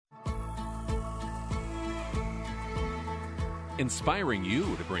inspiring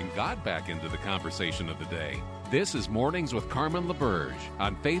you to bring God back into the conversation of the day. This is Mornings with Carmen LaBerge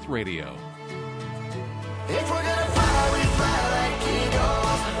on Faith Radio. If we're gonna fly, we fly like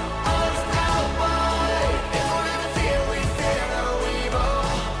eagles, unstoppable. If we're gonna fear, we fear no evil.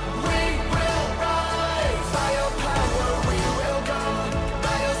 We will rise, by your power we will go,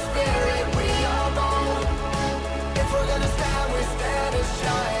 by your spirit we are bold. If we're gonna stand, we stand as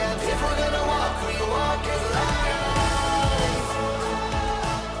giants. If we're gonna walk, we walk as lions.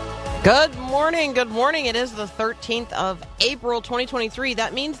 Good morning. Good morning. It is the 13th of April, 2023.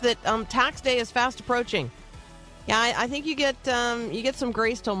 That means that tax day is fast approaching. Yeah, I think you get some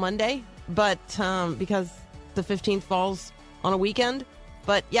grace till Monday, but because the 15th falls on a weekend.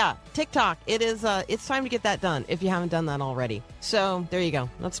 But yeah, TikTok. It's time to get that done if you haven't done that already. So there you go.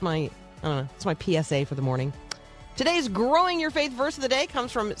 That's my PSA for the morning. Today's Growing Your Faith verse of the day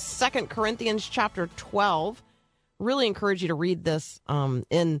comes from 2 Corinthians chapter 12. Really encourage you to read this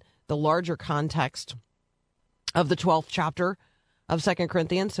in the larger context of the 12th chapter of 2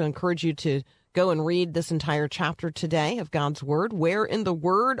 Corinthians. So I encourage you to go and read this entire chapter today of God's Word. Where in the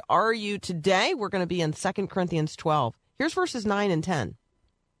Word are you today? We're going to be in 2 Corinthians 12. Here's verses 9 and 10.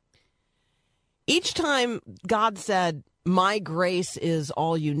 Each time God said, "My grace is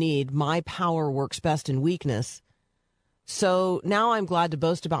all you need. My power works best in weakness." So now I'm glad to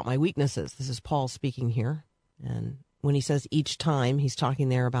boast about my weaknesses. This is Paul speaking here. And when he says each time, he's talking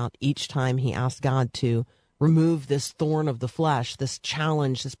there about each time he asked God to remove this thorn of the flesh, this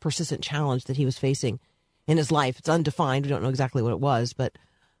challenge, this persistent challenge that he was facing in his life. It's undefined. We don't know exactly what it was, but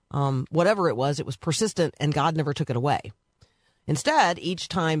whatever it was persistent, and God never took it away. Instead, each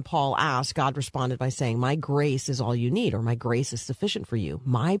time Paul asked, God responded by saying, "My grace is all you need," or "My grace is sufficient for you.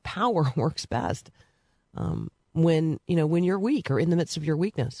 My power works best when you're weak or in the midst of your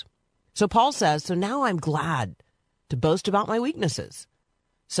weakness." So Paul says, so now I'm glad to boast about my weaknesses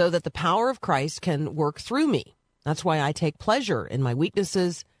so that the power of Christ can work through me. That's why I take pleasure in my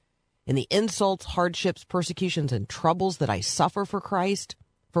weaknesses, in the insults, hardships, persecutions, and troubles that I suffer for Christ.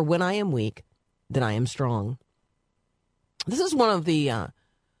 For when I am weak, then I am strong. This is one of the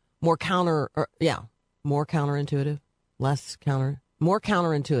more counterintuitive, less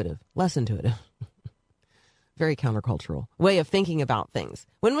intuitive, very countercultural way of thinking about things.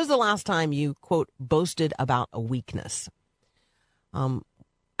 When was the last time you, quote, boasted about a weakness?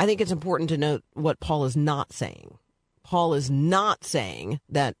 I think it's important to note what Paul is not saying. Paul is not saying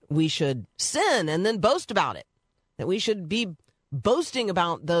that we should sin and then boast about it, that we should be boasting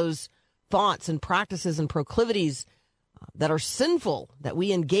about those thoughts and practices and proclivities that are sinful that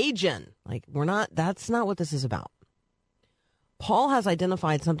we engage in. That's not what this is about. Paul has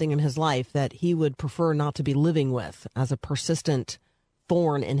identified something in his life that he would prefer not to be living with as a persistent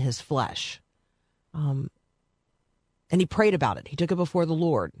thorn in his flesh. And he prayed about it. He took it before the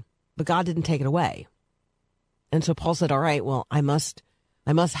Lord, but God didn't take it away. And so Paul said, all right, well, I must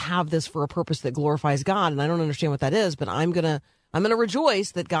have this for a purpose that glorifies God. And I don't understand what that is, but I'm going to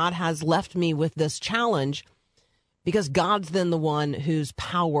rejoice that God has left me with this challenge, because God's then the one whose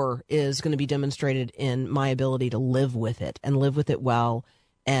power is going to be demonstrated in my ability to live with it and live with it well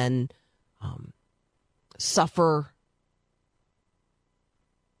and suffer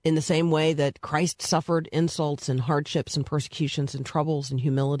in the same way that Christ suffered insults and hardships and persecutions and troubles and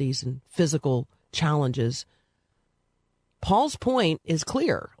humilities and physical challenges. Paul's point is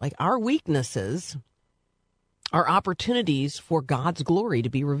clear. Our weaknesses are opportunities for God's glory to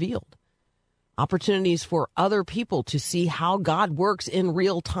be revealed. Opportunities for other people to see how God works in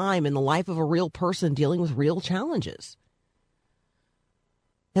real time in the life of a real person dealing with real challenges.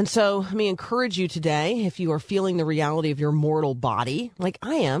 And so let me encourage you today, if you are feeling the reality of your mortal body, like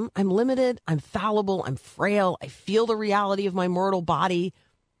I am, I'm limited, I'm fallible, I'm frail, I feel the reality of my mortal body.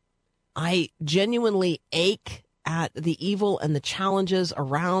 I genuinely ache at the evil and the challenges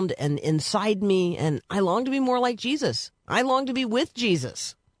around and inside me, and I long to be more like Jesus. I long to be with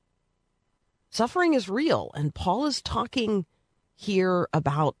Jesus. Suffering is real, and Paul is talking here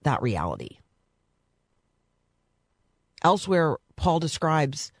about that reality. Elsewhere, Paul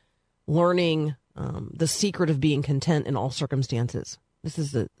describes learning the secret of being content in all circumstances. This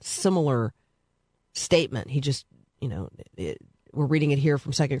is a similar statement. He just, we're reading it here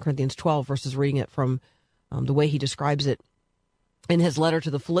from 2 Corinthians 12 versus reading it from the way he describes it in his letter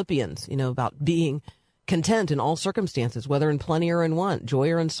to the Philippians, about being content in all circumstances, whether in plenty or in want, joy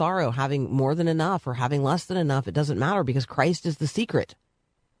or in sorrow, having more than enough or having less than enough. It doesn't matter, because Christ is the secret.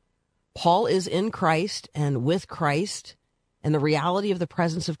 Paul is in Christ and with Christ, and the reality of the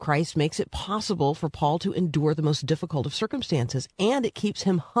presence of Christ makes it possible for Paul to endure the most difficult of circumstances, and it keeps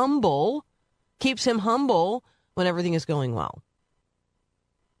him humble when everything is going well.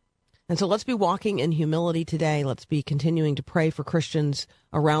 And so let's be walking in humility today. Let's be continuing to pray for Christians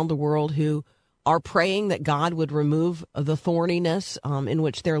around the world who are praying that God would remove the thorniness in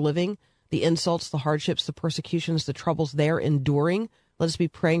which they're living, the insults, the hardships, the persecutions, the troubles they're enduring. Let us be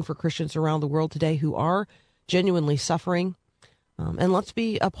praying for Christians around the world today who are genuinely suffering. And let's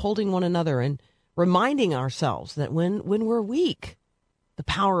be upholding one another and reminding ourselves that when we're weak, the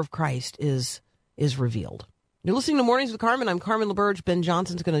power of Christ is revealed. You're listening to Mornings with Carmen. I'm Carmen LaBerge. Ben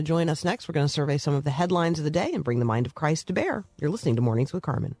Johnson's going to join us next. We're going to survey some of the headlines of the day and bring the mind of Christ to bear. You're listening to Mornings with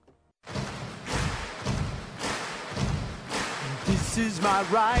Carmen. This is my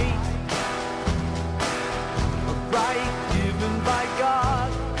right, a right given by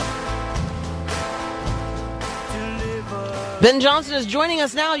God to live. Ben Johnson is joining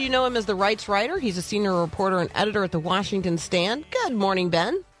us now. You know him as the rights writer. He's a senior reporter and editor at the Washington Stand. Good morning,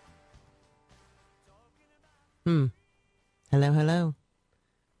 Ben. Hello.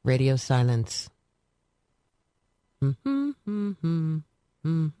 Radio silence.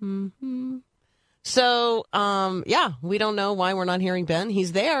 So, we don't know why we're not hearing Ben.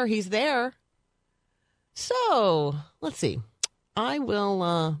 He's there. So, let's see. I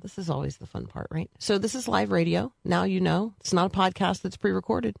will, this is always the fun part, right? So this is live radio. Now you know. It's not a podcast that's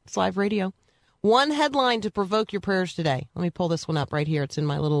pre-recorded. It's live radio. One headline to provoke your prayers today. Let me pull this one up right here. It's in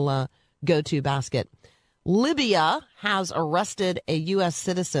my little go-to basket. Libya has arrested a U.S.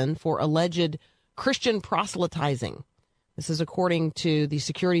 citizen for alleged Christian proselytizing. This is according to the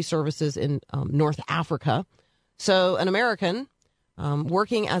security services in North Africa. So an American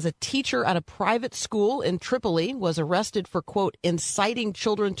working as a teacher at a private school in Tripoli was arrested for, quote, inciting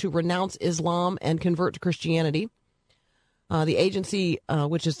children to renounce Islam and convert to Christianity. The agency,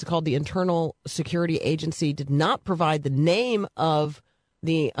 which is called the Internal Security Agency, did not provide the name of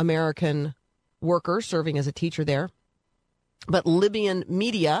the American worker serving as a teacher there. But Libyan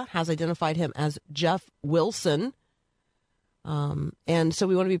media has identified him as Jeff Wilson. And so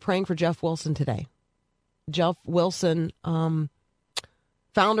we want to be praying for Jeff Wilson today. Jeff Wilson,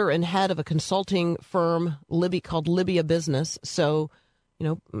 founder and head of a consulting firm called Libya Business. So,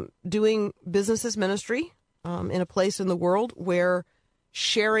 doing business as ministry in a place in the world where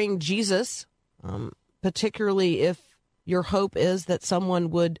sharing Jesus, particularly if your hope is that someone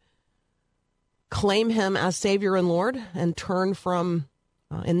would claim him as Savior and Lord and turn from,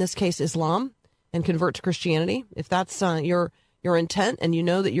 in this case, Islam and convert to Christianity. If that's your intent and you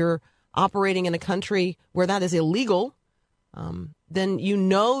know that you're operating in a country where that is illegal, then you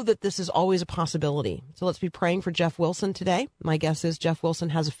know that this is always a possibility. So let's be praying for Jeff Wilson today. My guess is Jeff Wilson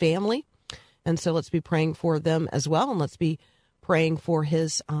has a family, and so let's be praying for them as well, and let's be praying for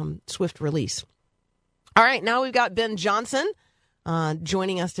his swift release. All right, now we've got Ben Johnson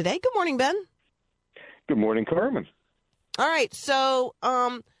joining us today. Good morning, Ben. Good morning, Carmen. All right, so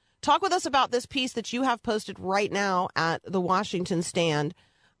talk with us about this piece that you have posted right now at the Washington Stand.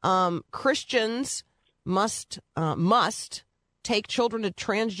 Christians must take children to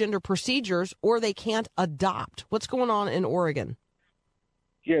transgender procedures or they can't adopt. What's going on in Oregon?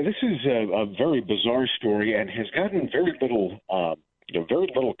 Yeah, this is a very bizarre story and has gotten very little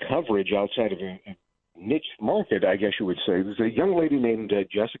coverage outside of a niche market, I guess you would say. There's a young lady named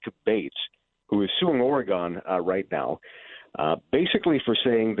Jessica Bates who is suing Oregon right now, basically for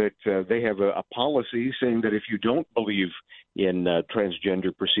saying that they have a policy saying that if you don't believe in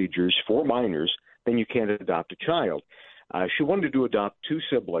transgender procedures for minors, then you can't adopt a child. She wanted to adopt two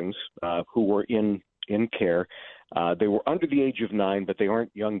siblings who were in care. They were under the age of 9, but they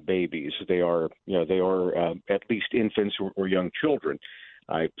aren't young babies. They are at least infants or young children.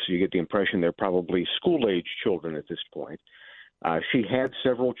 So you get the impression they're probably school-age children at this point. She had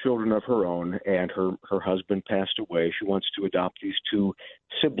several children of her own, and her husband passed away. She wants to adopt these two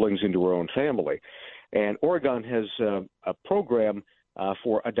siblings into her own family. And Oregon has a program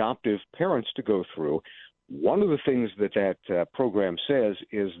for adoptive parents to go through. One of the things that program says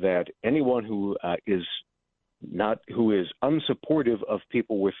is that anyone who is unsupportive of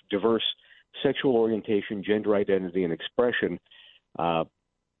people with diverse sexual orientation, gender identity, and expression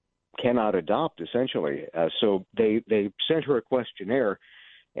cannot adopt, essentially. So they sent her a questionnaire,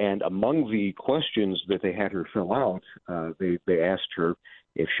 and among the questions that they had her fill out, they asked her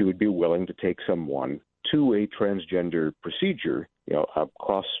if she would be willing to take someone to a transgender procedure, a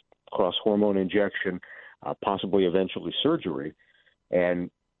cross hormone injection, possibly eventually surgery. And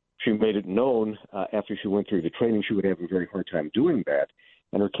she made it known after she went through the training she would have a very hard time doing that.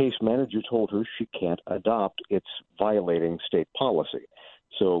 And her case manager told her she can't adopt. It's violating state policy.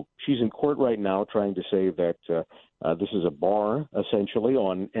 So she's in court right now trying to say that this is a bar, essentially,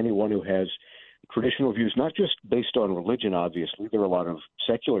 on anyone who has traditional views, not just based on religion, obviously. There are a lot of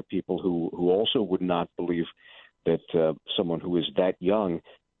secular people who also would not believe that someone who is that young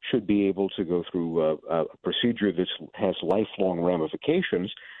should be able to go through a procedure that has lifelong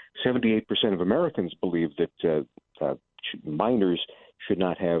ramifications. 78% of Americans believe that minors should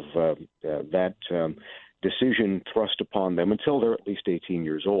not have that decision thrust upon them until they're at least 18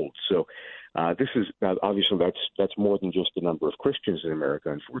 years old. So this is obviously that's more than just the number of Christians in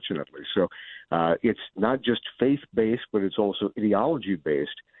America, unfortunately. So it's not just faith-based, but it's also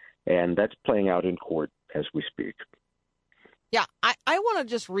ideology-based, and that's playing out in court as we speak. Yeah, I want to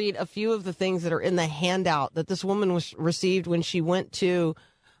just read a few of the things that are in the handout that this woman received when she went to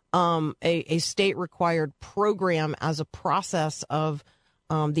a state-required program as a process of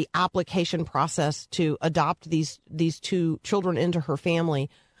the application process to adopt these two children into her family.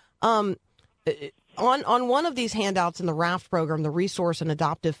 On one of these handouts in the RAFT program, the Resource and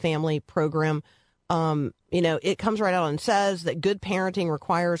Adoptive Family Program, it comes right out and says that good parenting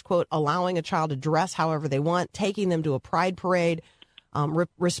requires, quote, allowing a child to dress however they want, taking them to a pride parade,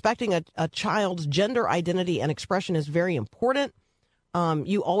 respecting a child's gender identity and expression is very important.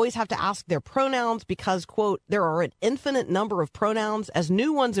 You always have to ask their pronouns because, quote, there are an infinite number of pronouns as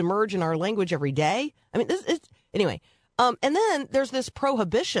new ones emerge in our language every day. I mean, anyway. And then there's this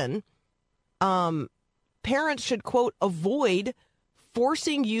prohibition. Parents should, quote, avoid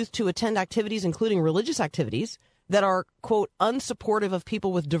forcing youth to attend activities, including religious activities, that are, quote, unsupportive of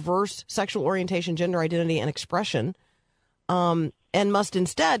people with diverse sexual orientation, gender identity, and expression, and must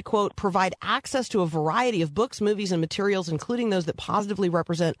instead, quote, provide access to a variety of books, movies, and materials, including those that positively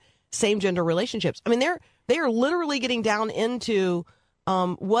represent same-gender relationships. I mean, they are literally getting down into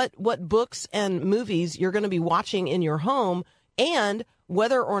what books and movies you're going to be watching in your home and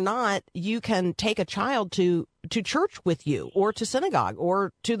whether or not you can take a child to church with you or to synagogue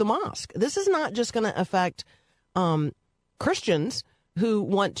or to the mosque. This is not just going to affect Christians who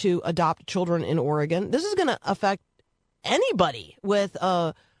want to adopt children in Oregon. This is going to affect anybody with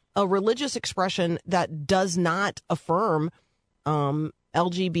a religious expression that does not affirm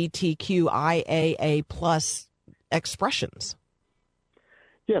LGBTQIAA plus expressions.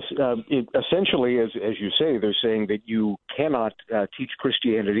 Yes, essentially, as you say, they're saying that you cannot teach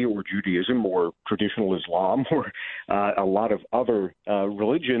Christianity or Judaism or traditional Islam or a lot of other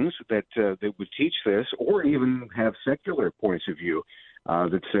religions that would teach this, or even have secular points of view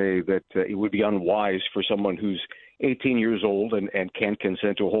that say that it would be unwise for someone who's 18 years old and can't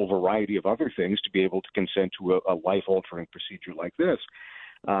consent to a whole variety of other things to be able to consent to a life-altering procedure like this.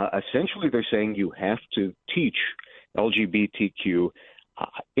 Essentially, they're saying you have to teach LGBTQ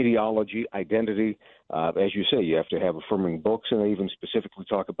ideology, identity. As you say, you have to have affirming books, and they even specifically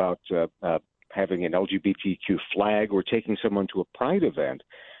talk about having an LGBTQ flag or taking someone to a pride event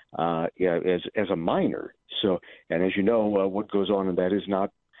as a minor. So, and as you know, what goes on in that is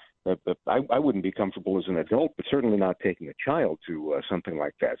not. I wouldn't be comfortable as an adult, but certainly not taking a child to something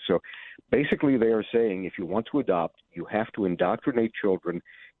like that. So basically they are saying if you want to adopt, you have to indoctrinate children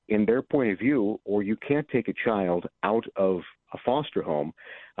in their point of view, or you can't take a child out of a foster home.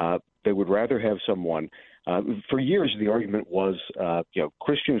 They would rather have someone. For years, the argument was,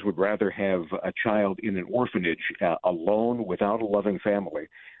 Christians would rather have a child in an orphanage alone without a loving family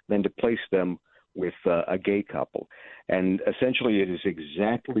than to place them with a gay couple. And essentially it is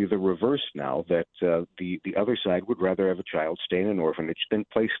exactly the reverse now, that the other side would rather have a child stay in an orphanage than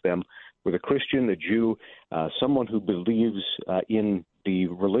place them with a Christian, a Jew, someone who believes in the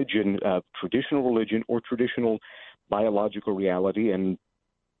religion, traditional religion or traditional biological reality, and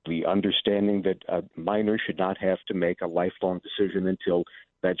the understanding that a minor should not have to make a lifelong decision until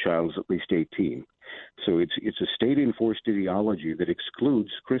that child is at least 18. So it's a state-enforced ideology that excludes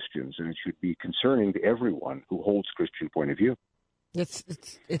Christians, and it should be concerning to everyone who holds Christian point of view.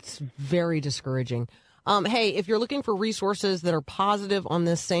 It's very discouraging. Hey, if you're looking for resources that are positive on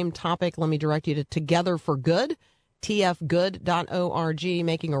this same topic, let me direct you to Together for Good, tfgood.org,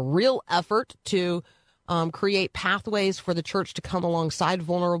 making a real effort to create pathways for the church to come alongside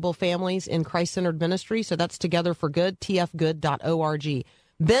vulnerable families in Christ-centered ministry. So that's Together for Good, tfgood.org.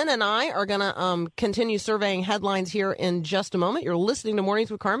 Ben and I are going to continue surveying headlines here in just a moment. You're listening to Mornings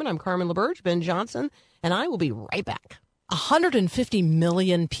with Carmen. I'm Carmen LaBerge. Ben Johnson and I will be right back. 150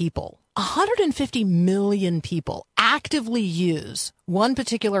 million people actively use one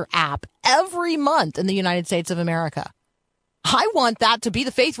particular app every month in the United States of America. I want that to be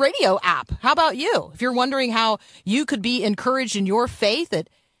the Faith Radio app. How about you? If you're wondering how you could be encouraged in your faith at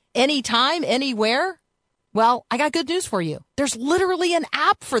any time, anywhere, well, I got good news for you. There's literally an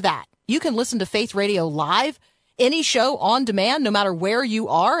app for that. You can listen to Faith Radio live any show on demand, no matter where you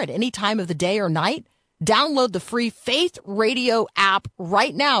are at any time of the day or night. Download the free Faith Radio app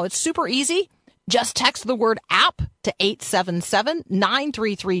right now. It's super easy. Just text the word app to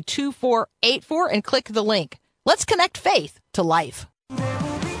 877-933-2484 and click the link. Let's connect faith to life.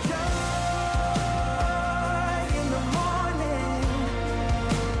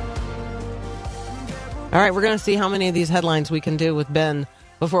 All right, we're going to see how many of these headlines we can do with Ben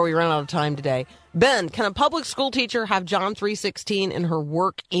before we run out of time today. Ben, can a public school teacher have John 3:16 in her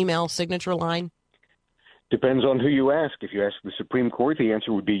work email signature line? Depends on who you ask. If you ask the Supreme Court, the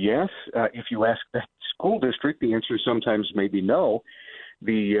answer would be yes. If you ask the school district, the answer sometimes may be no.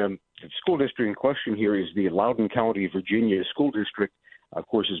 The school district in question here is the Loudoun County, Virginia school district. Of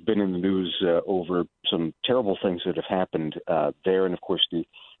course, has been in the news over some terrible things that have happened there, and of course the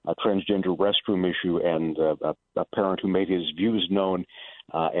transgender restroom issue, and a parent who made his views known,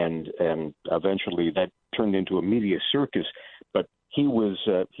 and eventually that turned into a media circus. But he was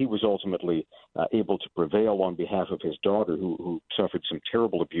ultimately able to prevail on behalf of his daughter, who suffered some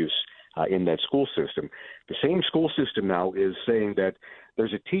terrible abuse in that school system. The same school system now is saying that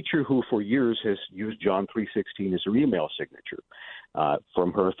there's a teacher who for years has used John 3:16 as her email signature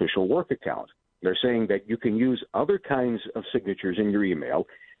from her official work account. They're saying that you can use other kinds of signatures in your email.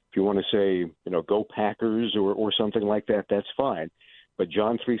 If you want to say, go Packers or something like that, that's fine. But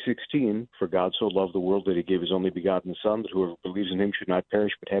John 3:16, for God so loved the world that he gave his only begotten Son, that whoever believes in him should not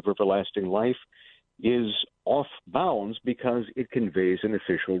perish but have everlasting life, is off bounds because it conveys an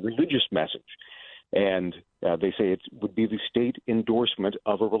official religious message. And they say it would be the state endorsement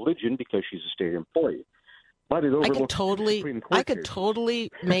of a religion because she's a state employee. But it overlooks I could totally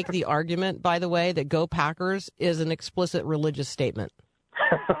make the argument, by the way, that Go Packers is an explicit religious statement.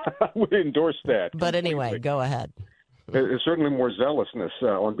 I would endorse that. But anyway, go ahead. There's certainly more zealousness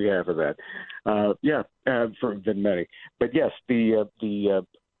on behalf of that, than many. But yes, they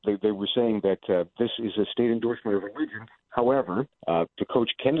were saying that this is a state endorsement of religion. However, the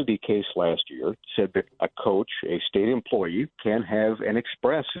Coach Kennedy case last year said that a coach, a state employee, can have and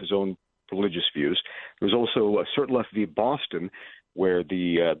express his own religious views. There was also a Sirtliff v. Boston, where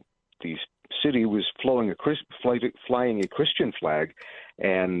the city was flying a Christian flag,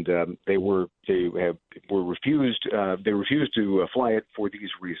 and they refused to fly it for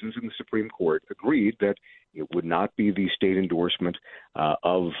these reasons, and the Supreme Court agreed that it would not be the state endorsement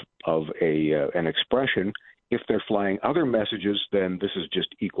of an expression. If they're flying other messages, then this is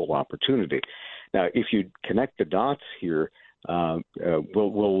just equal opportunity. Now, if you connect the dots here,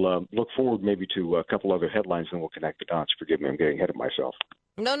 we'll look forward maybe to a couple other headlines, and we'll connect the dots. Forgive me, I'm getting ahead of myself.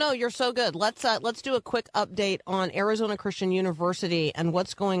 No, you're so good. Let's do a quick update on Arizona Christian University and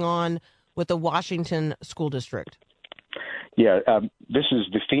what's going on with the Washington School District. Yeah, this is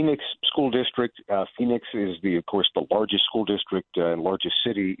the Phoenix School District. Phoenix is, of course, the largest school district and largest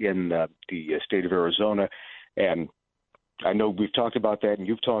city in the state of Arizona. And I know we've talked about that, and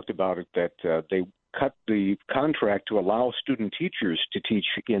you've talked about it, that they cut the contract to allow student teachers to teach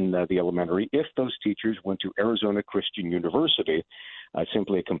in the elementary if those teachers went to Arizona Christian University.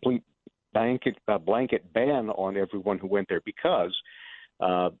 Simply a complete blanket ban on everyone who went there, because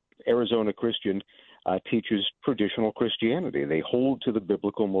Arizona Christian teaches traditional Christianity. They hold to the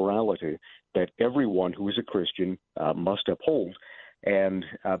biblical morality that everyone who is a Christian must uphold. And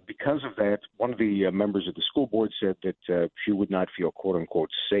because of that, one of the members of the school board said that she would not feel, quote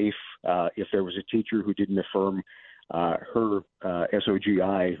unquote, safe if there was a teacher who didn't affirm her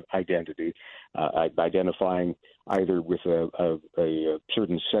SOGI identity, identifying either with a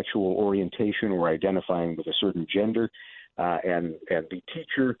certain sexual orientation or identifying with a certain gender. And the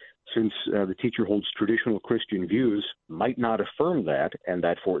teacher, since the teacher holds traditional Christian views, might not affirm that, and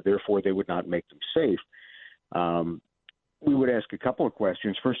therefore they would not make them safe. We would ask a couple of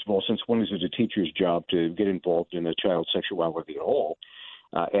questions. First of all, since when is it a teacher's job to get involved in a child's sexuality at all?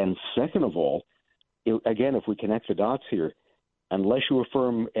 And second of all, again, if we connect the dots here, unless you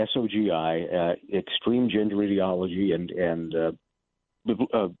affirm SOGI, extreme gender ideology, and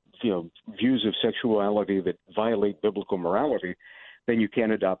views of sexuality that violate biblical morality, then you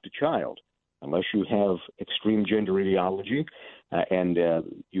can't adopt a child. Unless you have extreme gender ideology and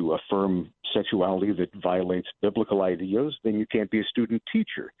you affirm sexuality that violates biblical ideas, then you can't be a student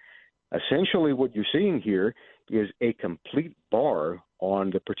teacher. Essentially, what you're seeing here is a complete bar on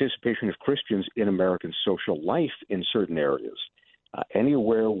the participation of Christians in American social life in certain areas.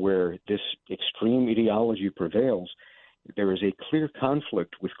 Anywhere where this extreme ideology prevails, there is a clear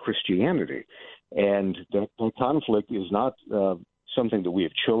conflict with Christianity. And that conflict is not something that we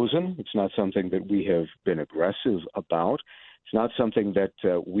have chosen. It's not something that we have been aggressive about. It's not something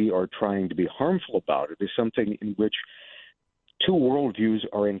that we are trying to be harmful about. It is something in which two worldviews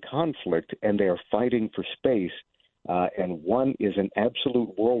are in conflict and they are fighting for space. And one is an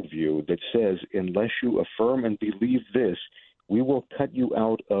absolute worldview that says, unless you affirm and believe this, we will cut you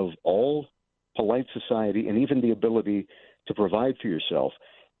out of all polite society and even the ability to provide for yourself,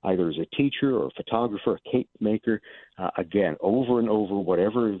 either as a teacher or a photographer, a cake maker, again, over and over,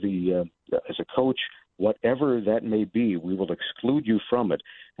 whatever as a coach, whatever that may be, we will exclude you from it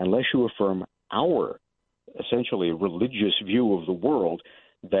unless you affirm our essentially religious view of the world,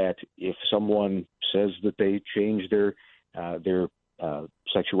 that if someone says that they change their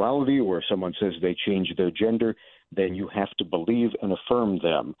sexuality, or if someone says they change their gender, then you have to believe and affirm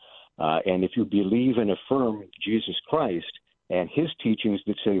them. And if you believe and affirm Jesus Christ and his teachings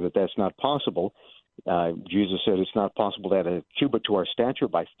that say that that's not possible, Jesus said it's not possible to add a cubit to our stature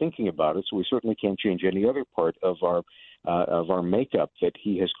by thinking about it, so we certainly can't change any other part of our makeup that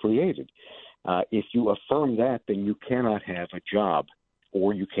he has created. If you affirm that, then you cannot have a job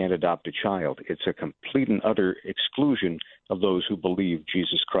or you can't adopt a child. It's a complete and utter exclusion of those who believe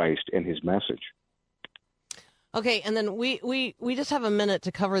Jesus Christ and his message. Okay, and then we just have a minute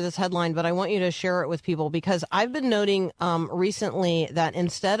to cover this headline, but I want you to share it with people because I've been noting recently that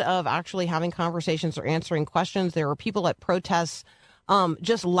instead of actually having conversations or answering questions, there are people at protests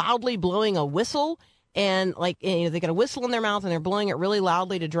just loudly blowing a whistle, and they got a whistle in their mouth and they're blowing it really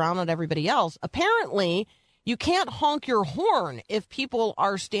loudly to drown out everybody else. Apparently, you can't honk your horn if people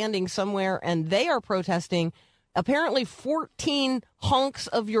are standing somewhere and they are protesting. Apparently 14 honks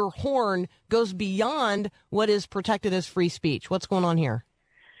of your horn goes beyond what is protected as free speech. What's going on here?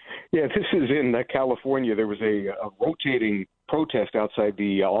 Yeah, this is in California. There was a rotating protest outside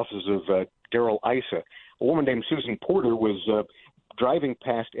the offices of Darrell Issa. A woman named Susan Porter was driving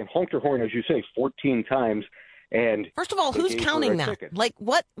past and honked her horn, as you say, 14 times. And first of all, who's counting that? Ticket. Like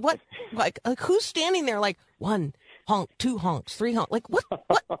what, like who's standing there like 1 honk, 2 honks, 3 honks? Like what?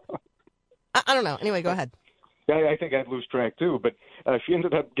 I don't know. Anyway, go ahead. I think I'd lose track, too. But she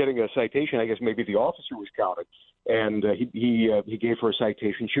ended up getting a citation. I guess maybe the officer was counted. And he gave her a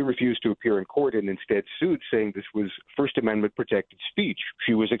citation. She refused to appear in court and instead sued, saying this was First Amendment protected speech.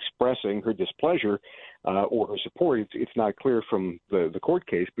 She was expressing her displeasure or her support. It's not clear from the court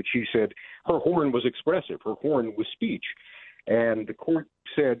case, but she said her horn was expressive. Her horn was speech. And the court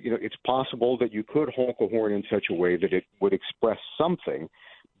said, it's possible that you could honk a horn in such a way that it would express something,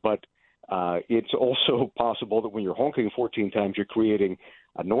 but it's also possible that when you're honking 14 times, you're creating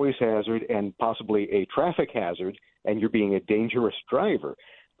a noise hazard and possibly a traffic hazard, and you're being a dangerous driver.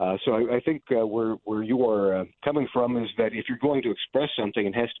 So I think where you are coming from is that if you're going to express something,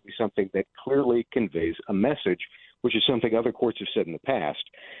 it has to be something that clearly conveys a message, which is something other courts have said in the past.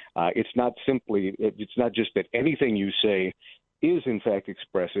 It's not just that anything you say is in fact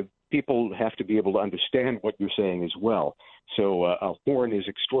expressive. People have to be able to understand what you're saying as well. So a horn is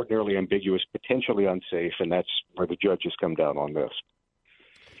extraordinarily ambiguous, potentially unsafe, and that's where the judges come down on this.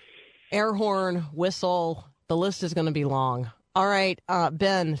 Air horn, whistle, the list is going to be long. All right,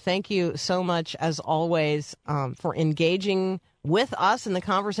 Ben, thank you so much, as always, for engaging with us in the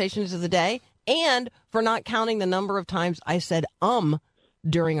conversations of the day and for not counting the number of times I said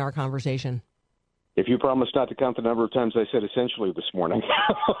during our conversation. If you promise not to count the number of times I said essentially this morning.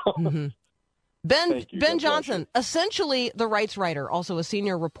 Mm-hmm. Ben Johnson, essentially the rights writer, also a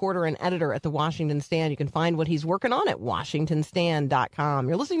senior reporter and editor at the Washington Stand. You can find what he's working on at WashingtonStand.com.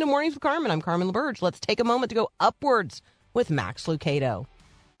 You're listening to Mornings with Carmen. I'm Carmen LaBerge. Let's take a moment to go upwards with Max Lucado.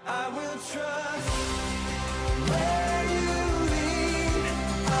 I will trust where you lead.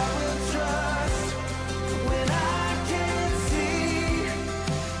 I will trust when I can't see.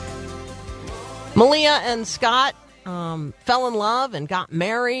 Maleah and Scott fell in love and got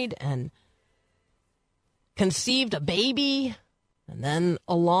married and conceived a baby, and then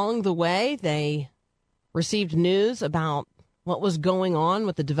along the way they received news about what was going on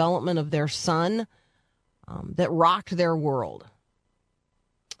with the development of their son that rocked their world.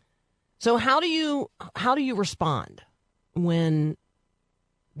 So how do you respond when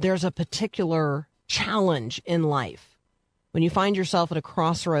there's a particular challenge in life, when you find yourself at a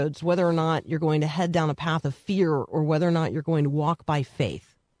crossroads, whether or not you're going to head down a path of fear or whether or not you're going to walk by faith?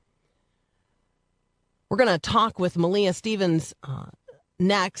 We're going to talk with Maleah Stephens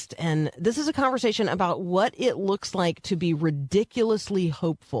next, and this is a conversation about what it looks like to be ridiculously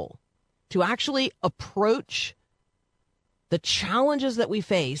hopeful, to actually approach the challenges that we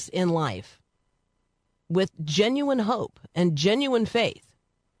face in life with genuine hope and genuine faith,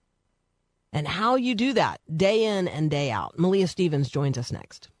 and how you do that day in and day out. Maleah Stephens joins us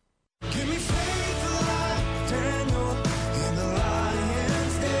next. Give me faith like Daniel in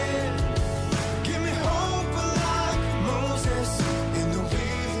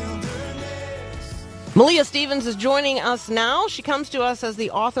Maleah Stephens is joining us now. She comes to us as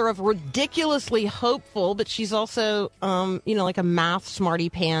the author of Ridiculously Hopeful, but she's also, like a math smarty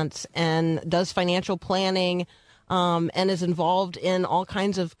pants and does financial planning and is involved in all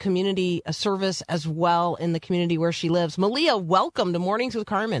kinds of community service as well in the community where she lives. Maleah, welcome to Mornings with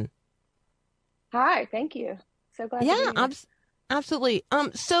Carmen. Hi, thank you. So glad to be here. Absolutely.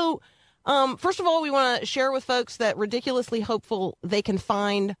 First of all, we want to share with folks that Ridiculously Hopeful they can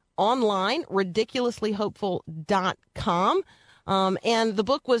find online, ridiculouslyhopeful.com. And the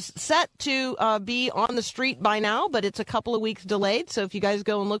book was set to be on the street by now, but it's a couple of weeks delayed. So if you guys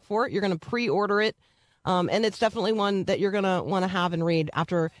go and look for it, you're going to pre-order it. And it's definitely one that you're going to want to have and read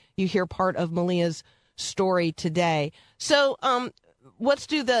after you hear part of Maleah's story today. So let's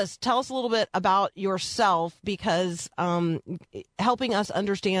do this. Tell us a little bit about yourself, because helping us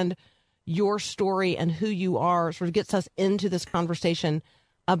understand your story and who you are sort of gets us into this conversation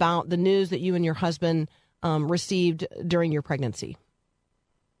about the news that you and your husband received during your pregnancy.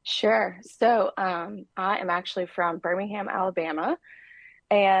 Sure. So I am actually from Birmingham, Alabama,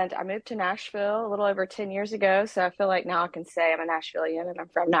 and I moved to Nashville a little over 10 years ago. So I feel like now I can say I'm a Nashvilleian and I'm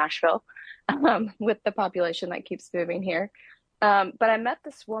from Nashville with the population that keeps moving here. But I met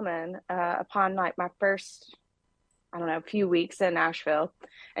this woman upon like my first, few weeks in Nashville,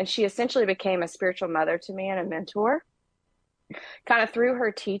 and she essentially became a spiritual mother to me and a mentor. Kind of through her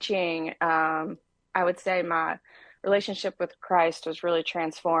teaching, I would say my relationship with Christ was really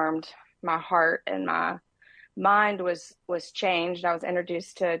transformed. My heart and my mind was changed. I was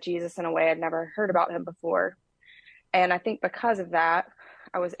introduced to Jesus in a way I'd never heard about him before. And I think because of that,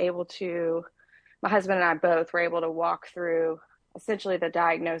 my husband and I both were able to walk through essentially the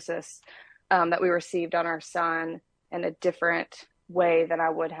diagnosis that we received on our son in a different way than I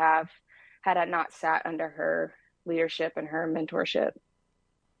would have had I not sat under her leadership and her mentorship.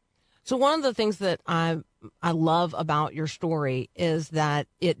 So one of the things that I love about your story is that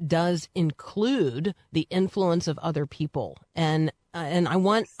it does include the influence of other people. And I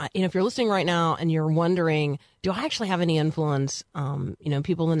want, if you're listening right now and you're wondering, do I actually have any influence?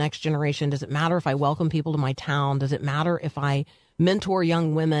 People in the next generation, does it matter if I welcome people to my town? Does it matter if I mentor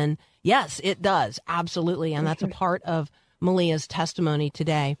young women? Yes, it does. Absolutely. And that's a part of Maleah's testimony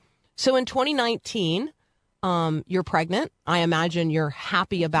today. So in 2019, you're pregnant. I imagine you're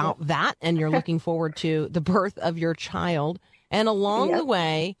happy about that, and you're looking forward to the birth of your child. And along the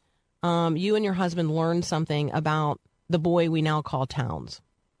way, you and your husband learned something about the boy we now call Towns.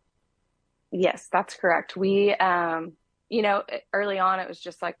 Yes, that's correct. We, early on, it was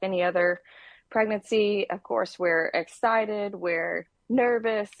just like any other pregnancy. Of course, we're excited, we're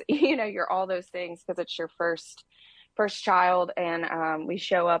nervous, you're all those things because it's your first child. And we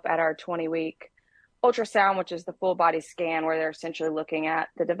show up at our 20-week ultrasound, which is the full body scan where they're essentially looking at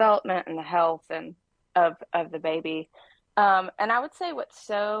the development and the health and of the baby. And I would say what's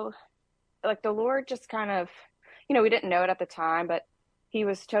so like the Lord just kind of, we didn't know it at the time, but he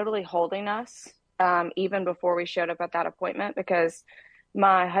was totally holding us even before we showed up at that appointment, because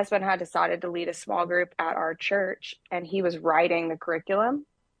my husband had decided to lead a small group at our church, and he was writing the curriculum,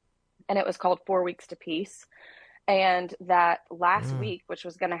 and it was called 4 Weeks to Peace. And that last week, which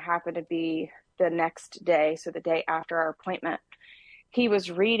was going to happen to be the next day, so the day after our appointment, he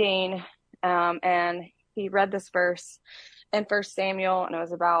was reading and he read this verse in 1 Samuel, and it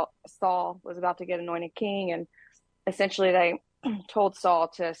was about Saul was about to get anointed king, and essentially they told Saul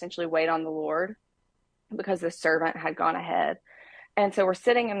to essentially wait on the Lord because the servant had gone ahead. And so we're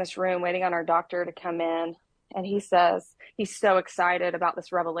sitting in this room waiting on our doctor to come in, and he says he's so excited about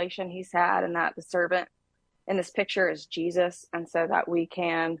this revelation he's had, and that the servant in this picture is Jesus, and so that we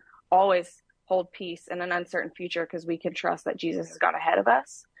can always hold peace in an uncertain future because we can trust that Jesus has gone ahead of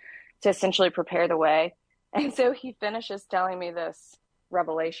us to essentially prepare the way. And so he finishes telling me this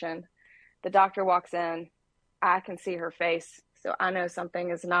revelation. The doctor walks in. I can see her face, so I know something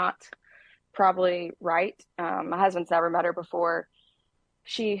is not probably right. My husband's never met her before.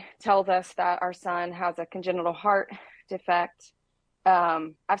 She tells us that our son has a congenital heart defect.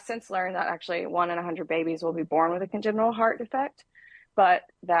 I've since learned that actually 1 in 100 babies will be born with a congenital heart defect, but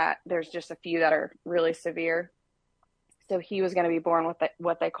that there's just a few that are really severe. So he was going to be born with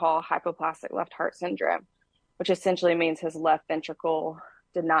what they call hypoplastic left heart syndrome, which essentially means his left ventricle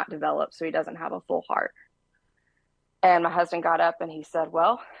did not develop, so he doesn't have a full heart. And my husband got up and he said,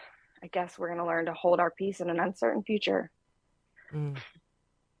 well, I guess we're going to learn to hold our peace in an uncertain future.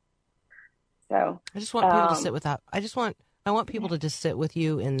 So I just want people to sit with that. I want people to just sit with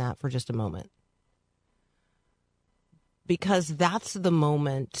you in that for just a moment, because that's the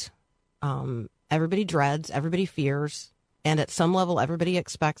moment everybody dreads, everybody fears, And at some level, everybody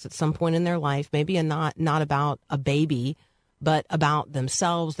expects at some point in their life, maybe not about a baby, but about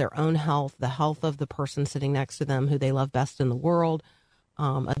themselves, their own health, the health of the person sitting next to them who they love best in the world,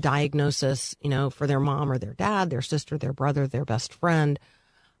 a diagnosis, for their mom or their dad, their sister, their brother, their best friend.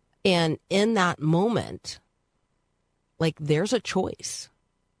 And in that moment, like, there's a choice,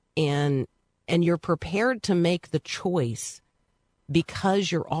 and you're prepared to make the choice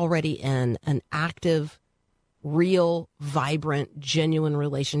because you're already in an active, real, vibrant, genuine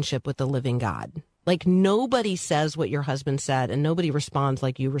relationship with the living God. Like, nobody says what your husband said, and nobody responds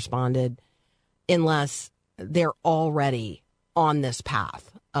like you responded unless they're already on this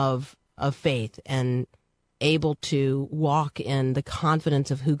path of faith and able to walk in the confidence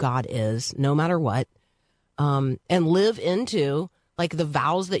of who God is, no matter what, and live into like the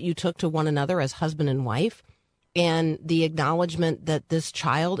vows that you took to one another as husband and wife, and the acknowledgement that this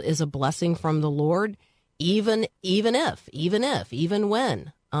child is a blessing from the Lord, even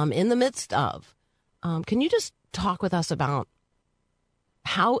when, in the midst of. Can you just talk with us about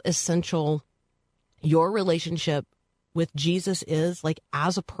how essential your relationship with Jesus is, like,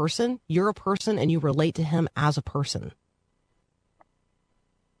 as a person? You're a person and you relate to him as a person.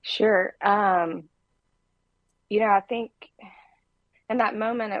 Sure. I think in that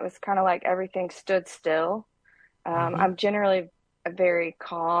moment, it was kind of like everything stood still. I'm generally very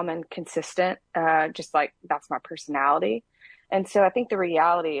calm and consistent, just like that's my personality. And so I think the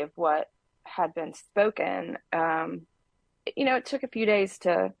reality of what had been spoken, it took a few days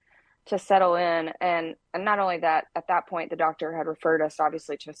to settle in. And not only that, at that point, the doctor had referred us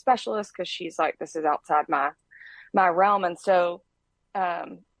obviously to a specialist because she's like, this is outside my realm. And so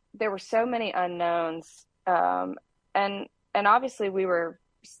there were so many unknowns. And obviously we were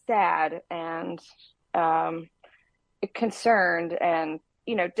sad and concerned and,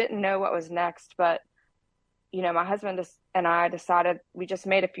 didn't know what was next. But, my husband and I decided, we just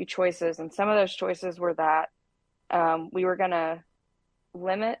made a few choices. And some of those choices were that we were going to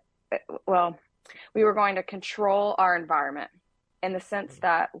we were going to control our environment in the sense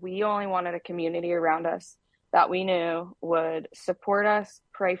that we only wanted a community around us that we knew would support us,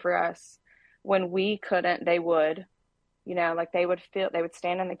 pray for us. When we couldn't, they would, they would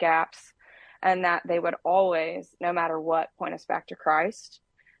stand in the gaps, and that they would always, no matter what, point us back to Christ,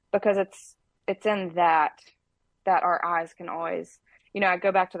 because it's in that our eyes can always, I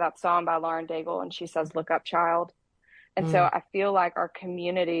go back to that song by Lauren Daigle, and she says, "Look up, child." And so I feel like our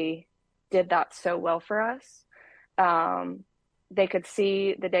community did that so well for us. They could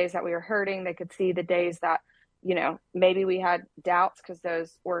see the days that we were hurting. They could see the days that, maybe we had doubts, because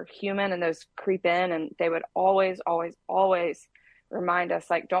those were human and those creep in, and they would always, always, always remind us,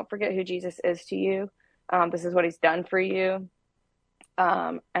 like, don't forget who Jesus is to you. This is what he's done for you.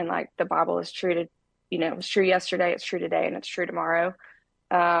 And like the Bible is true to, it was true yesterday, it's true today, and it's true tomorrow.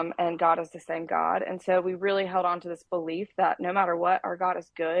 And God is the same God. And so we really held on to this belief that no matter what, our God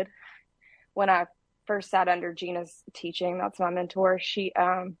is good. When I first sat under Gina's teaching, that's my mentor, she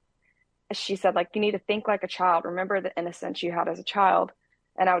said, like, you need to think like a child. Remember the innocence you had as a child.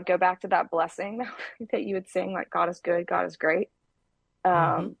 And I would go back to that blessing that you would sing, like, God is good, God is great,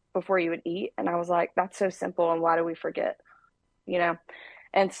 before you would eat. And I was like, that's so simple. And why do we forget,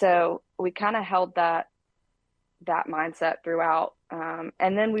 And so we kind of held that mindset throughout. And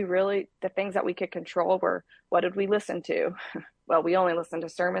then the things that we could control were, what did we listen to? Well, we only listened to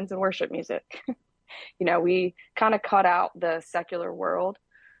sermons and worship music. We kind of cut out the secular world.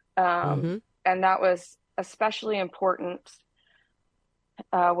 And that was especially important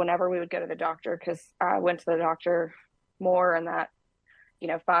whenever we would go to the doctor, because I went to the doctor more in that,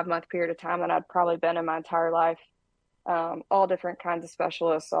 5-month period of time than I'd probably been in my entire life. All different kinds of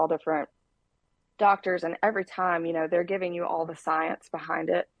specialists, all different doctors. And every time, they're giving you all the science behind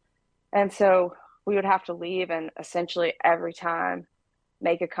it. And so we would have to leave and essentially every time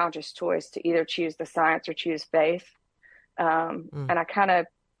make a conscious choice to either choose the science or choose faith. And I kind of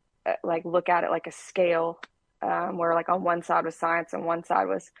like look at it like a scale, where like on one side was science and one side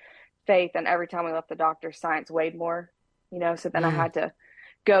was faith. And every time we left the doctor, science weighed more, so then I had to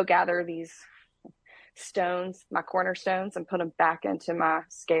go gather these stones, my cornerstones, and put them back into my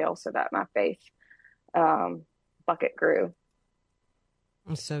scale so that my faith bucket grew.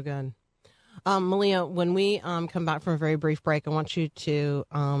 That's so good. Maleah, when we come back from a very brief break, I want you to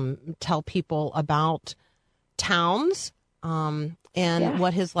tell people about Towns and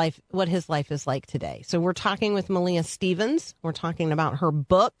what his life is like today. So we're talking with Maleah Stephens. We're talking about her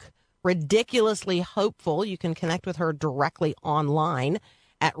book, Ridiculously Hopeful. You can connect with her directly online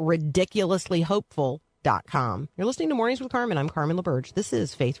at ridiculouslyhopeful.com. You're listening to Mornings with Carmen. I'm Carmen LaBerge. This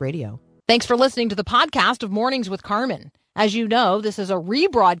is Faith Radio. Thanks for listening to the podcast of Mornings with Carmen. As you know, this is a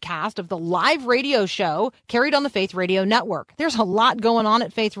rebroadcast of the live radio show carried on the Faith Radio Network. There's a lot going on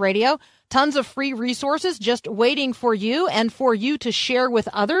at Faith Radio. Tons of free resources just waiting for you and for you to share with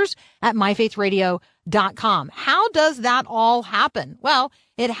others at myfaithradio.com. How does that all happen? Well,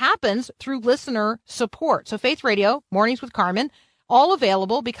 it happens through listener support. So Faith Radio, Mornings with Carmen, all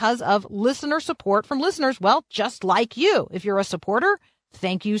available because of listener support from listeners, well, just like you. If you're a supporter,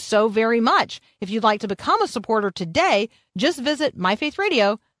 thank you so very much. If you'd like to become a supporter today, just visit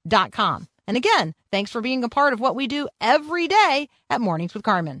myfaithradio.com. And again, thanks for being a part of what we do every day at Mornings with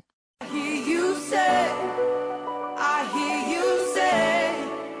Carmen. I hear you say,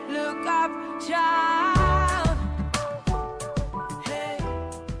 look up, child. Hey.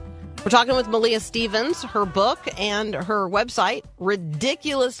 We're talking with Maleah Stephens, her book and her website,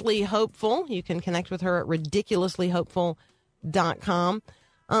 Ridiculously Hopeful. You can connect with her at ridiculouslyhopeful.com.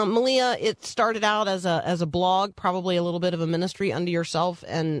 Maleah, it started out as a blog, probably a little bit of a ministry unto yourself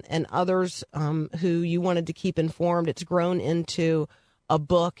and others who you wanted to keep informed. It's grown into a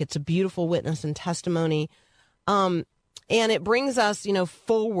book. It's a beautiful witness and testimony. And it brings us,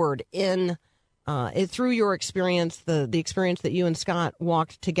 forward in through your experience, the experience that you and Scott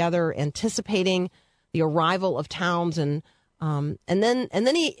walked together, anticipating the arrival of Towns, and then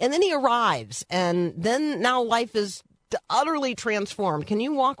he arrives, and then now life is utterly transformed. Can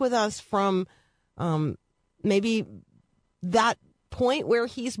you walk with us from maybe that point where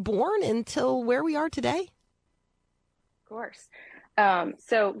he's born until where we are today? Of course.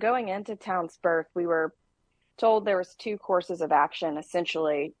 So going into Towns' birth, we were told there was 2 courses of action,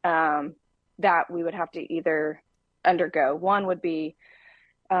 essentially, that we would have to either undergo. One would be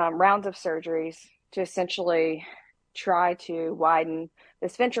rounds of surgeries to essentially try to widen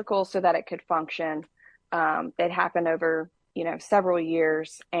this ventricle so that it could function. They'd happen over, several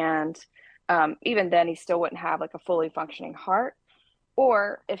years. And even then, he still wouldn't have like a fully functioning heart.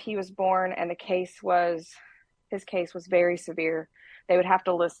 Or if he was born and his case was very severe, they would have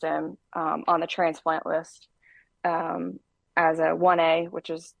to list him on the transplant list as a 1A,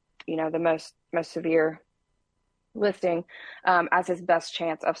 which is, the most severe listing, as his best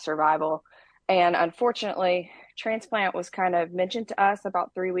chance of survival. And unfortunately, transplant was kind of mentioned to us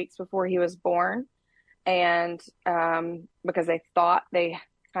about 3 weeks before he was born. And because they thought they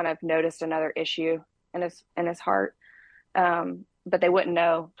kind of noticed another issue in his heart, but they wouldn't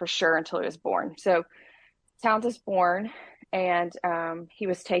know for sure until he was born. So Towns is born, and he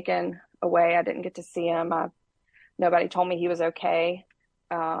was taken away. I didn't get to see him. Nobody told me he was okay,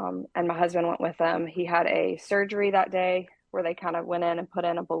 and my husband went with him. He had a surgery that day where they kind of went in and put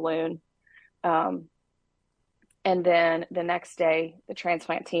in a balloon. And then the next day, the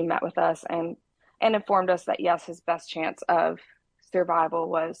transplant team met with us and informed us that, yes, his best chance of survival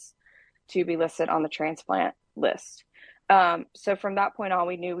was to be listed on the transplant list. So from that point on,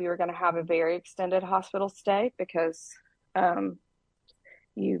 we knew we were going to have a very extended hospital stay because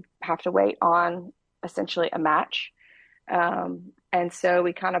you have to wait on essentially a match. And so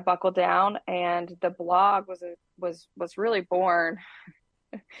we kind of buckled down, and the blog was really born.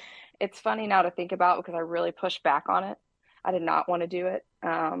 It's funny now to think about because I really pushed back on it. I did not want to do it.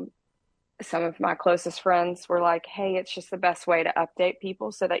 Some of my closest friends were like, hey, it's just the best way to update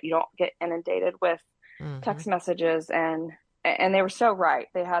people so that you don't get inundated with text messages. And they were so right.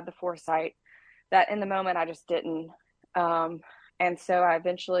 They had the foresight that in the moment I just didn't. And so I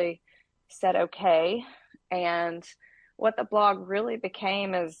eventually said, okay. And what the blog really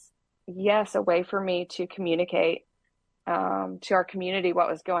became is, yes, a way for me to communicate to our community what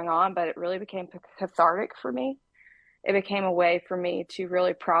was going on, but it really became cathartic for me. It became a way for me to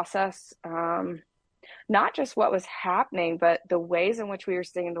really process not just what was happening, but the ways in which we were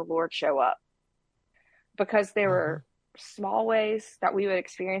seeing the Lord show up. Because there were small ways that we would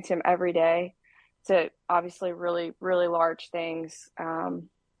experience him every day to obviously really, really large things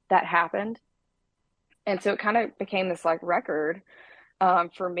that happened. And so it kind of became this like record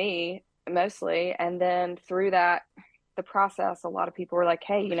for me mostly. And then through that, the process, a lot of people were like,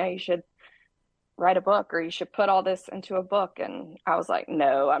 hey, you should write a book, or you should put all this into a book. And I was like,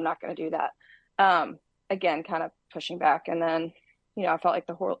 no, I'm not going to do that. Again, kind of pushing back. And then, I felt like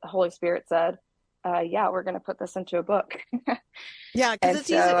the Holy Spirit said, yeah, we're going to put this into a book. Yeah. Cause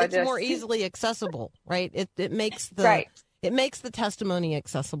it's more easily accessible, right? It makes the testimony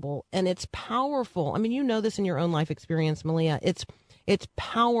accessible, and it's powerful. I mean, you know this in your own life experience, Maleah. It's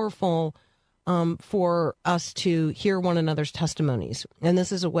powerful for us to hear one another's testimonies. And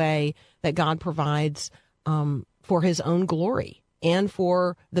this is a way that God provides for his own glory and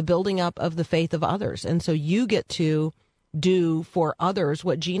for the building up of the faith of others. And so you get to do for others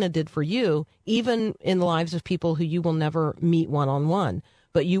what Gina did for you, even in the lives of people who you will never meet one-on-one,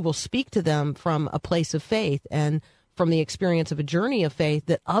 but you will speak to them from a place of faith and from the experience of a journey of faith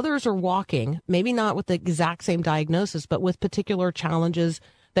that others are walking, maybe not with the exact same diagnosis, but with particular challenges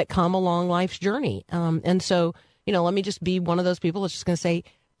that come along life's journey. And so, let me just be one of those people that's just going to say,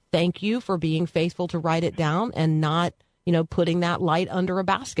 thank you for being faithful to write it down and not, putting that light under a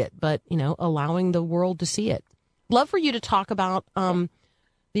basket, but, allowing the world to see it. Love for you to talk about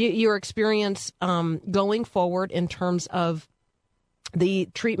your experience going forward in terms of the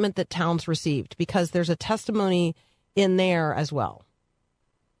treatment that Towns received, because there's a testimony in there as well.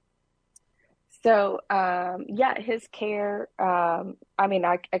 So, his care, I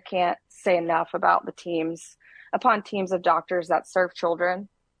can't say enough about the teams of doctors that serve children.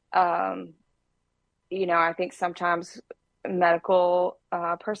 I think sometimes medical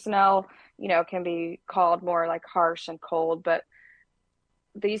personnel, can be called more like harsh and cold, but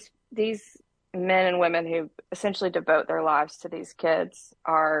these men and women who essentially devote their lives to these kids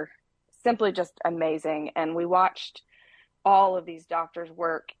are simply just amazing. And we watched all of these doctors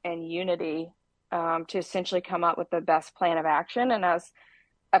work in unity to essentially come up with the best plan of action. And as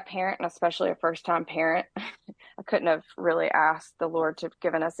a parent, and especially a first-time parent, I couldn't have really asked the Lord to have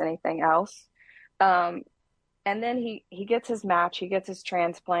given us anything else. And then he gets his match, he gets his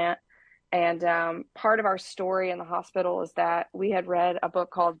transplant. And part of our story in the hospital is that we had read a book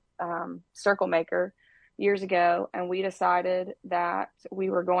called Circle Maker years ago, and we decided that we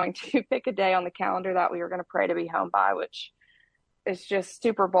were going to pick a day on the calendar that we were going to pray to be home by, which is just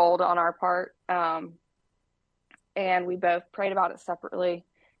super bold on our part. And we both prayed about it separately,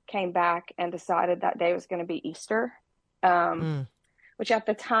 came back and decided that day was going to be Easter, which at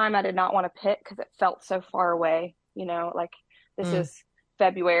the time I did not want to pick because it felt so far away, this is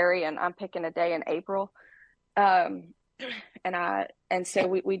February and I'm picking a day in April. And so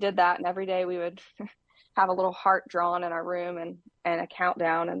we did that, and every day we would have a little heart drawn in our room and a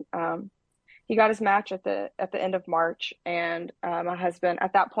countdown. And he got his match at the end of March. And my husband,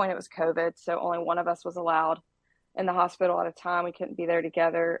 at that point it was COVID, so only one of us was allowed in the hospital at a time. We couldn't be there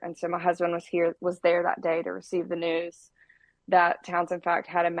together. And so my husband was there that day to receive the news that Towns, in fact,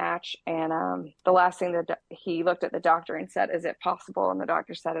 had a match. And the last thing that he looked at the doctor and said, "Is it possible?" And the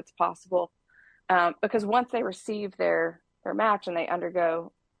doctor said, "It's possible." Because once they receive their match and they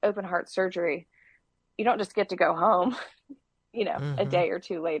undergo open heart surgery, you don't just get to go home, a day or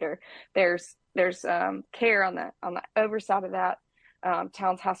two later. There's care on the overside of that.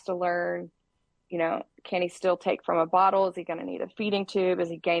 Towns has to learn, can he still take from a bottle? Is he going to need a feeding tube? Is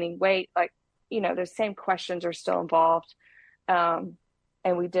he gaining weight? Those same questions are still involved. And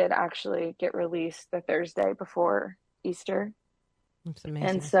we did actually get released the Thursday before Easter. That's amazing.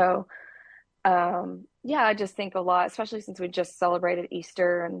 And so, I just think a lot, especially since we just celebrated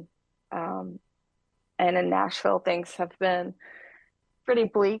Easter, and in Nashville, things have been pretty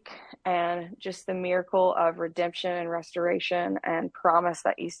bleak, and just the miracle of redemption and restoration and promise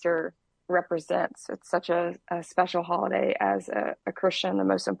that Easter represents. It's such a special holiday as a Christian, the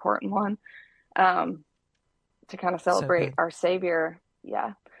most important one, to kind of celebrate our Savior.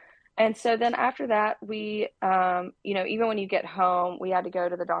 Yeah. And so then after that, we, even when you get home, we had to go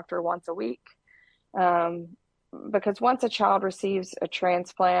to the doctor once a week, because once a child receives a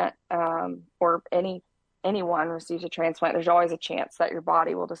transplant, or anyone receives a transplant, there's always a chance that your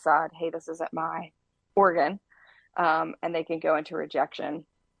body will decide, hey, this isn't my organ, and they can go into rejection.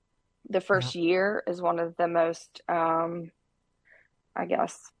 The first year is one of the most,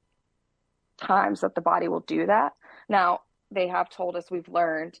 times that the body will do that. Now, they have told us, we've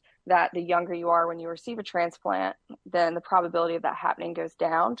learned that the younger you are when you receive a transplant, then the probability of that happening goes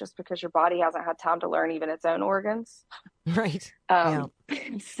down, just because your body hasn't had time to learn even its own organs. Right.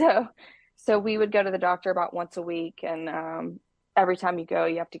 So we would go to the doctor about once a week, and every time you go,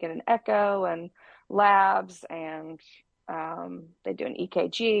 you have to get an echo and labs, and they do an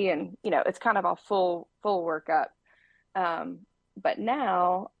EKG, and it's kind of a full workup. But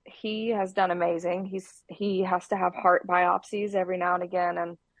now he has done amazing. He has to have heart biopsies every now and again,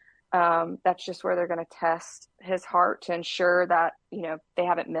 and that's just where they're going to test his heart to ensure that they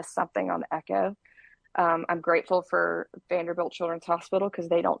haven't missed something on the echo. I'm grateful for Vanderbilt Children's Hospital, because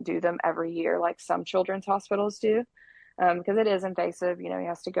they don't do them every year like some children's hospitals do, because it is invasive. He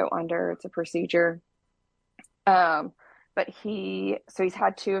has to go under. It's a procedure. But he's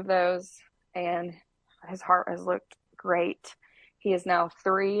had 2 of those, and his heart has looked great. He is now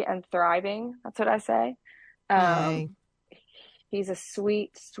 3 and thriving. That's what I say. He's a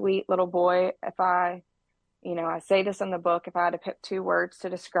sweet, sweet little boy. If I I say this in the book. If I had to pick 2 words to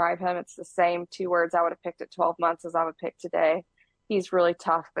describe him, it's the same 2 words I would have picked at 12 months as I would pick today. He's really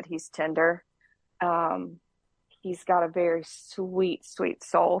tough, but he's tender. He's got a very sweet, sweet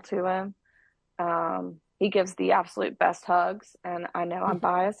soul to him. He gives the absolute best hugs, and I know I'm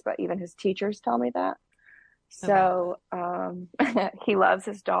biased, but even his teachers tell me that. So he loves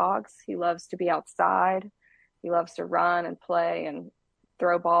his dogs. He loves to be outside. He loves to run and play and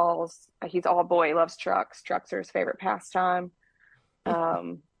throw balls. He's all boy. He loves trucks. Trucks are his favorite pastime.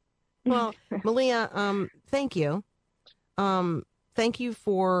 Well, Maleah, thank you. Thank you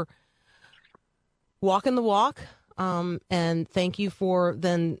for walking the walk, and thank you for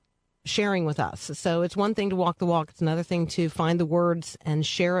then sharing with us. So it's one thing to walk the walk. It's another thing to find the words and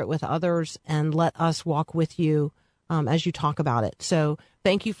share it with others and let us walk with you as you talk about it. So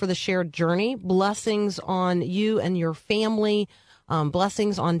thank you for the shared journey. Blessings on you and your family.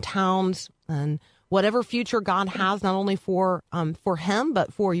 Blessings on Towns and whatever future God has, not only for him,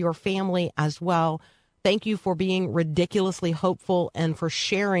 but for your family as well. Thank you for being ridiculously hopeful and for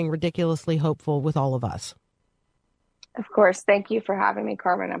sharing ridiculously hopeful with all of us. Of course. Thank you for having me,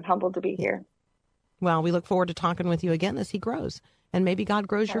 Carmen. I'm humbled to be here. Well, we look forward to talking with you again as he grows. And maybe God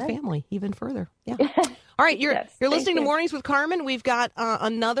grows your family even further. Yeah. All right. You're listening to Mornings with Carmen. We've got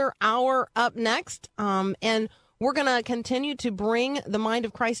another hour up next. And we're going to continue to bring the mind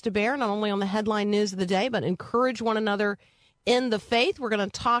of Christ to bear, not only on the headline news of the day, but encourage one another in the faith. We're going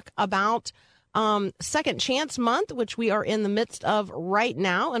to talk about Second Chance Month, which we are in the midst of right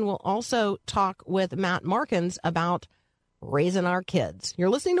now. And we'll also talk with Matt Markins about raising our kids. You're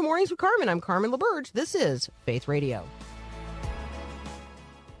listening to Mornings with Carmen. I'm Carmen LaBerge. This is Faith Radio.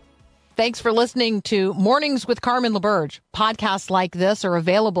 Thanks for listening to Mornings with Carmen LaBerge. Podcasts like this are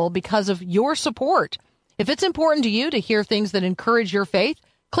available because of your support. If it's important to you to hear things that encourage your faith,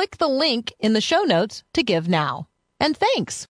 click the link in the show notes to give now. And thanks.